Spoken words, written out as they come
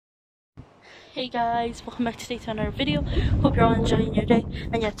Hey guys, welcome back today to another video. Hope you're all enjoying your day.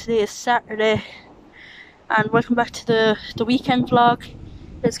 And yeah, today is Saturday. And welcome back to the weekend vlog.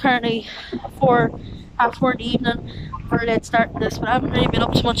 It's currently half 4 in the evening. I'm very late starting this, but I haven't really been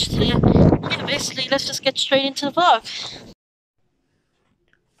up to much today. Yeah, basically, let's just get straight into the vlog.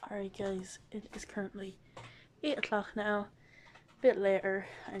 Alright guys, it is currently 8 o'clock now. A bit later,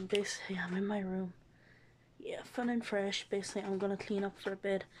 and basically I'm in my room. Yeah, fun and fresh. Basically, I'm gonna clean up for a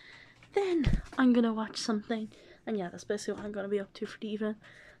bit. Then I'm gonna watch something, and yeah, that's basically what I'm gonna be up to for the evening.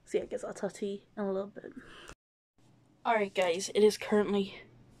 So yeah, I guess I'll talk to you in a little bit. Alright guys, it is currently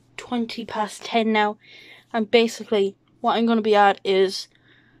 20 past 10 now, and basically what I'm gonna be at is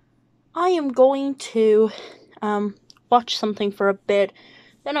I am going to watch something for a bit.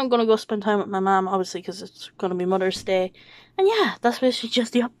 Then I'm gonna go spend time with my mom, obviously, because it's gonna be Mother's Day. And yeah, that's basically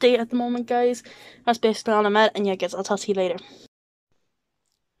just the update at the moment, guys. That's basically all I'm at, and yeah, I guess I'll talk to you later.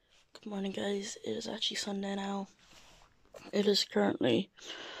 Good morning guys, it is actually Sunday now. It is currently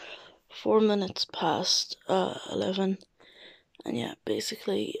 4 minutes past 11, and yeah,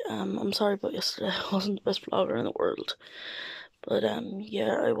 basically, I'm sorry about yesterday. I wasn't the best vlogger in the world, but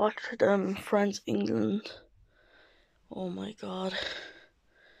yeah, I watched France England. Oh my god,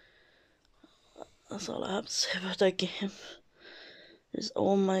 that's all I have to say about that game.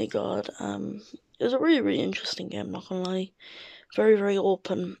 Oh my god, it was a really interesting game, not gonna lie. Very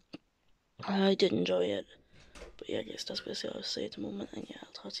open. I did enjoy it. But yeah, I guess that's basically all I'll say at the moment, and yeah,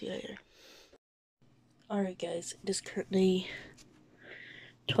 I'll talk to you later. Alright guys, it is currently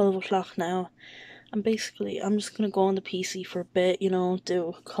 12 o'clock now, and basically I'm just gonna go on the PC for a bit, you know,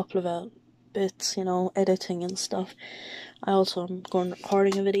 do a couple of bits, you know, editing and stuff. I also am going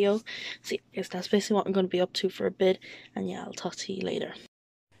recording a video, so yeah, I guess that's basically what I'm gonna be up to for a bit, and yeah, I'll talk to you later.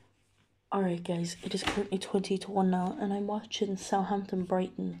 Alright guys, it is currently 20 to 1 now, and I'm watching Southampton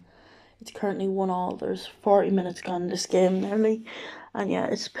Brighton. It's currently 1-1. There's 40 minutes gone in this game nearly. And yeah,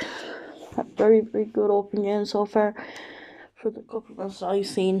 it's been a very good open game so far. For the couple of minutes I've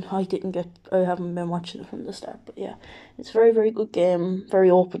seen, I haven't been watching it from the start. But yeah, it's a very good game. Very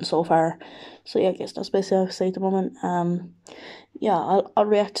open so far. So yeah, I guess that's basically what I say at the moment. Yeah, I'll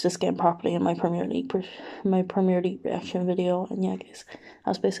react to this game properly in my Premier League reaction video. And yeah, guys,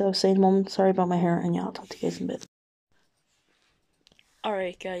 that's basically what I say at the moment. Sorry about my hair, and yeah, I'll talk to you guys in a bit.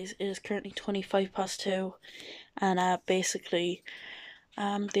 Alright guys, it is currently 25 past 2, and basically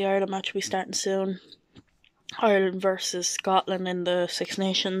the Ireland match will be starting soon. Ireland versus Scotland in the Six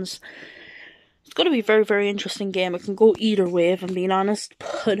Nations. It's going to be a very interesting game. It can go either way, if I'm being honest,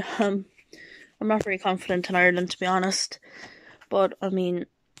 but I'm not very confident in Ireland, to be honest. But I mean,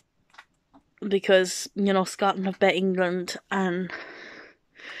 because, you know, Scotland have bet England, and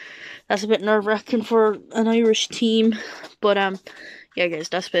that's a bit nerve-wracking for an Irish team. But yeah guys,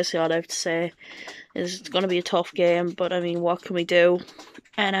 that's basically all I have to say. It's going to be a tough game, but I mean, what can we do?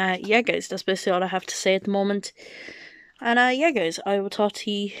 And yeah guys, that's basically all I have to say at the moment. And yeah guys, I will talk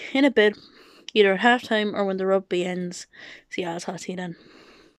to you in a bit, either at halftime or when the rugby ends. So yeah, I'll talk to you then.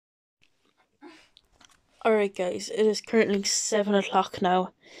 Alright guys, it is currently 7 o'clock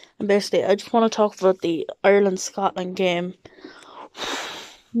now, and basically I just want to talk about the Ireland-Scotland game.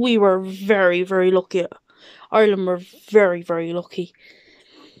 We were very lucky. Ireland were very lucky.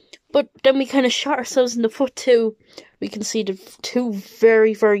 But then we kind of shot ourselves in the foot too. We conceded 2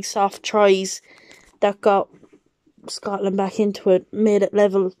 very soft tries that got Scotland back into it, made it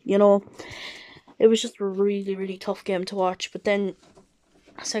level, you know. It was just a really tough game to watch. But then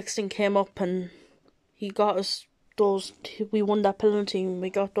Sexton came up and he got us we won that penalty, and we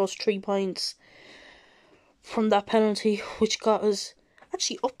got those 3 points from that penalty, which got us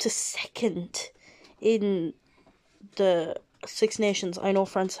actually up to second in the Six Nations. I know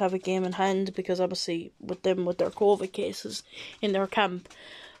France have a game in hand because obviously with their COVID cases in their camp,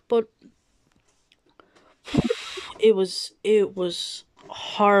 but it was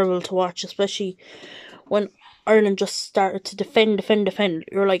horrible to watch, especially when Ireland just started to defend.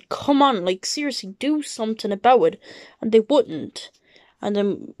 You're like, come on, like seriously, do something about it, and they wouldn't. And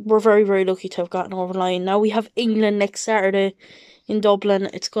then we're very lucky to have gotten over the line. Now we have England next Saturday in Dublin.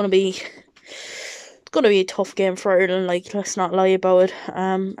 It's gonna be a tough game for Ireland, like, let's not lie about it.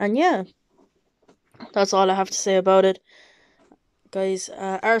 And yeah, that's all I have to say about it. Guys,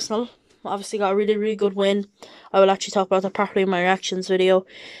 Arsenal obviously got a really good win. I will actually talk about that properly in my reactions video.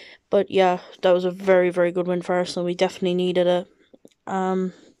 But yeah, that was a very good win for Arsenal. We definitely needed it.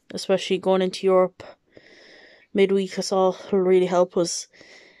 Especially going into Europe midweek, I saw will really help us.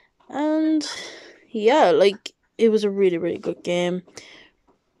 And yeah, like, it was a really good game.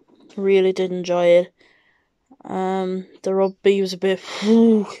 Really did enjoy it. The rugby was a bit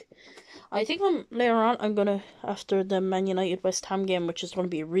I think later on I'm gonna, after the Man United West Ham game, which is gonna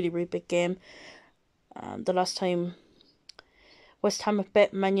be a really, really big game. The last time West Ham have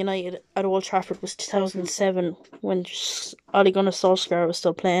bet Man United at Old Trafford was 2007 when Ole Gunnar Solskjaer was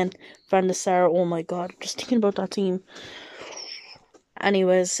still playing. Van der Sar, oh my god, just thinking about that team.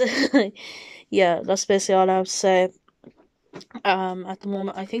 Anyways, yeah, that's basically all I have to say. At the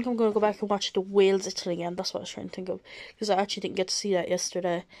moment, I think I'm gonna go back and watch the Wales-Italy game. That's what I was trying to think of, because I actually didn't get to see that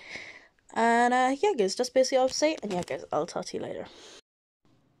yesterday. And yeah, guys, that's basically all I have to say. And yeah, guys, I'll talk to you later.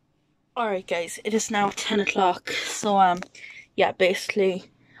 Alright, guys, it is now 10 o'clock. So yeah, basically,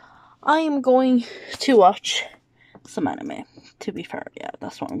 I am going to watch some anime. To be fair, yeah,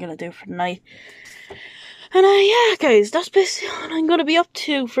 that's what I'm gonna do for the night. And yeah, guys, that's basically what I'm gonna be up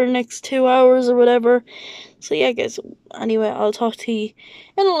to for the next 2 hours or whatever. So yeah, guys, anyway, I'll talk to you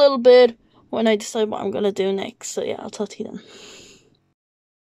in a little bit when I decide what I'm gonna do next. So yeah, I'll talk to you then.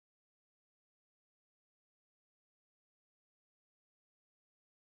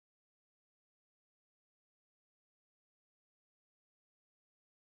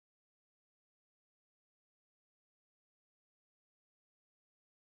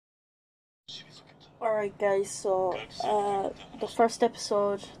 Alright, guys, so the first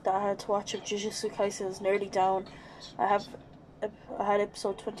episode that I had to watch of Jujutsu Kaisen is nearly down. I had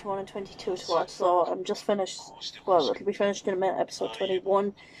episode 21 and 22 to watch, so I'm just finished. Well, it'll be finished in a minute, episode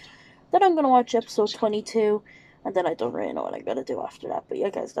 21. Then I'm gonna watch episode 22, and then I don't really know what I'm gonna do after that. But yeah,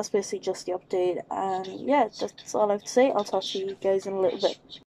 guys, that's basically just the update, and yeah, that's all I have to say. I'll talk to you guys in a little bit.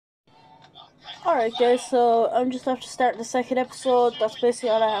 Alright, guys, so I'm just after starting the second episode. That's basically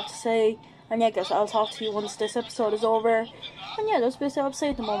all I have to say. And yeah, guys, I'll talk to you once this episode is over. And yeah, that's basically all I have to say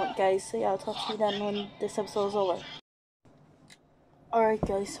at the moment, guys. So yeah, I'll talk to you then when this episode is over. Alright,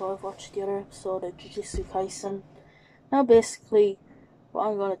 guys, so I've watched the other episode of Jujutsu Kaisen. Now, basically, what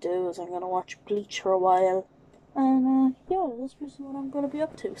I'm gonna do is I'm gonna watch Bleach for a while. And yeah, that's basically what I'm gonna be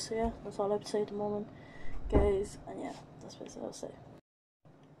up to. So yeah, that's all I have to say at the moment, guys. And yeah, that's basically all I'll say.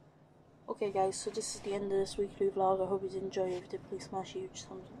 Okay, guys, so this is the end of this weekly vlog. I hope you did enjoy. If you did, please smash a huge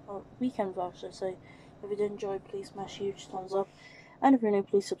thumbs up. Or weekend vlog, should I say. If you did enjoy, please smash a huge thumbs up. And if you're new,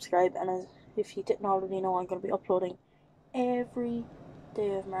 please subscribe. And if you didn't already know, I'm going to be uploading every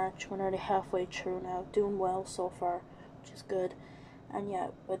day of March. We're nearly halfway through now. Doing well so far, which is good. And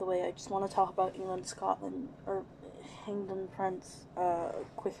yeah, by the way, I just want to talk about England, Scotland, or England, France,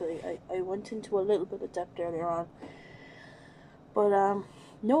 quickly. I went into a little bit of depth earlier on. But,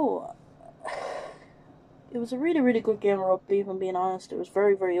 no, it was a really, really good game of rugby, if I'm being honest. It was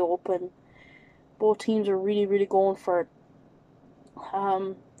very, very open. Both teams were really, really going for it.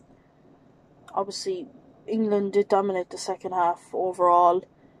 Obviously, England did dominate the second half overall,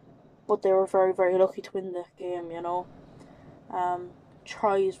 but they were very, very lucky to win the game, you know.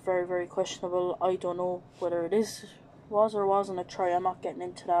 Try is very, very questionable. I don't know whether it was or wasn't a try. I'm not getting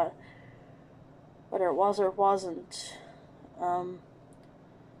into that. Whether it was or it wasn't.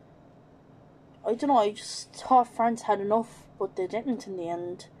 I don't know, I just thought France had enough, but they didn't in the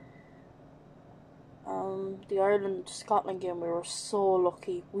end. The Ireland-Scotland game, we were so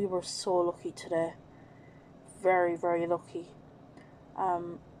lucky. We were so lucky today. Very, very lucky.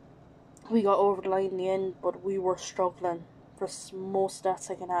 We got over the line in the end, but we were struggling for most of that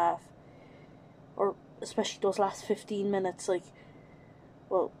second half. Or especially those last 15 minutes, like,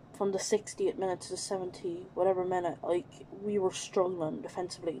 well, from the 60th minute to the 70, whatever minute, like, we were struggling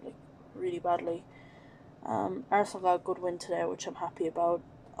defensively, like, really badly. Arsenal got a good win today, which I'm happy about.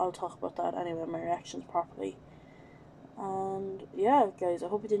 I'll talk about that anyway, my reactions properly. And yeah, guys, I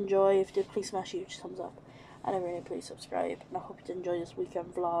hope you did enjoy. If you did, please smash a huge thumbs up. And really, please subscribe. And I hope you did enjoy this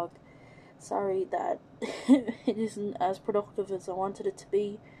weekend vlog. Sorry that it isn't as productive as I wanted it to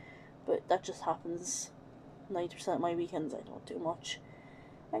be, but that just happens. 90% of my weekends I don't do much.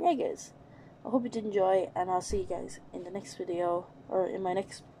 And yeah, guys, I hope you did enjoy, and I'll see you guys in the next video, or in my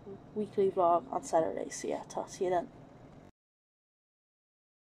next weekly vlog on Saturday. So yeah, talk to you then.